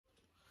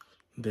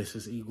This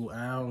is Eagle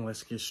Al, and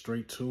let's get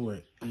straight to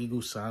it.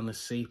 Eagle signed a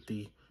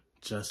safety,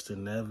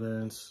 Justin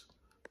Evans,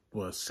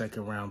 was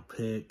second round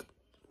pick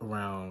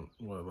around,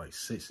 like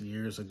 6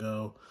 years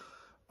ago.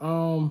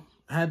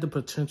 Had the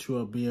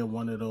potential of being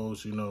one of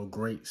those,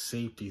 great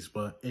safeties,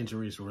 but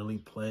injuries really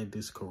plagued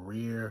his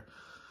career.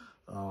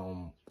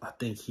 I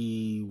think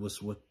he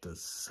was with the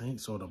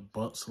Saints or the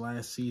Bucks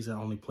last season.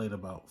 Only played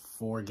about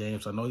 4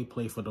 games. I know he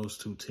played for those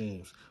 2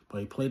 teams, but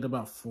he played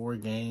about 4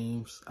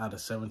 games out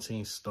of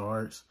 17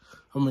 starts.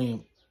 I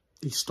mean,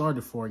 he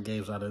started 4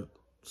 games out of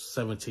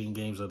 17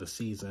 games of the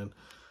season.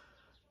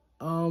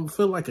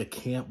 Feel like a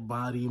camp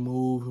body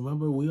move.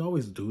 Remember, we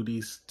always do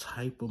these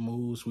type of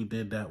moves. We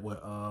did that with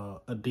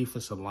a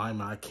defensive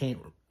lineman. I can't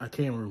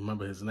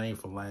remember his name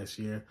from last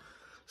year.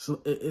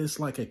 So it's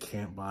like a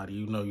camp body.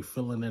 You're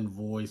filling in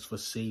voids for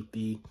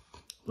safety.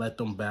 Let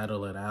them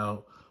battle it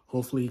out.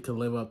 Hopefully he can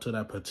live up to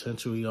that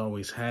potential he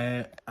always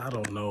had. I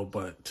don't know,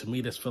 but to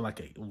me, this feel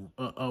like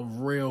a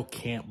real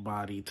camp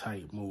body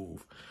type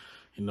move.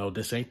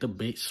 This ain't the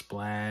big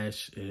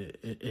splash.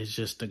 It's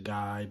just a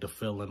guy to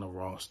fill in the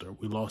roster.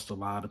 We lost a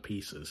lot of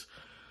pieces.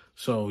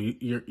 So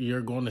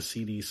you're going to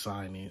see these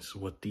signings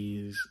with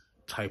these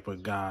type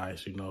of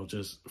guys,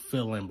 just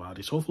fill in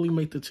bodies. Hopefully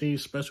make the team,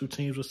 special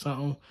teams or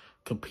something,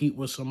 compete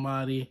with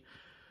somebody.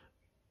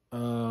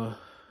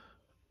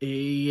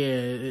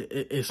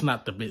 It's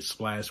not the big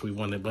splash we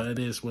wanted, but it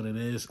is what it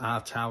is. I'll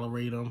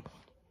tolerate him.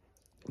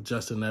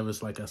 Justin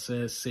Evans, like I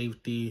said,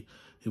 safety.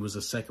 He was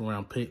a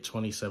second-round pick,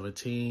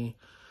 2017.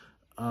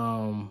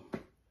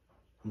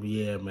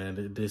 Yeah,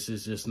 man, this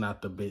is just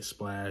not the big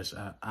splash.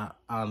 I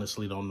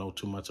honestly don't know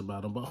too much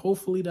about him, but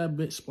hopefully that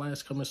big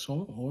splash coming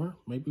soon, or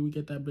maybe we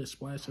get that big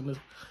splash in the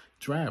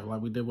draft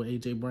like we did with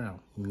A.J. Brown.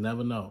 You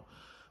never know.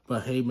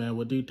 But, hey, man,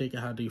 what do you think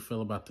and how do you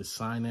feel about the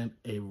signing?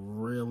 It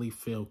really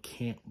feel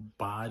camp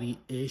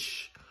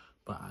body-ish,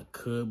 but I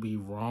could be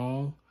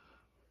wrong.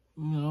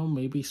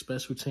 Maybe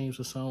special teams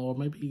or something, or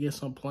maybe he gets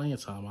some playing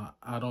time.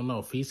 I don't know.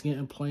 If he's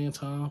getting playing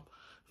time,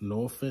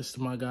 no offense to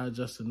my guy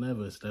Justin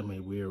Evans, that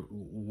means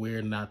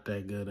we're not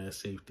that good at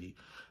safety.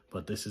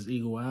 But this is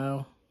Eagle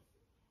Al.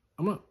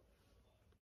 I'm up.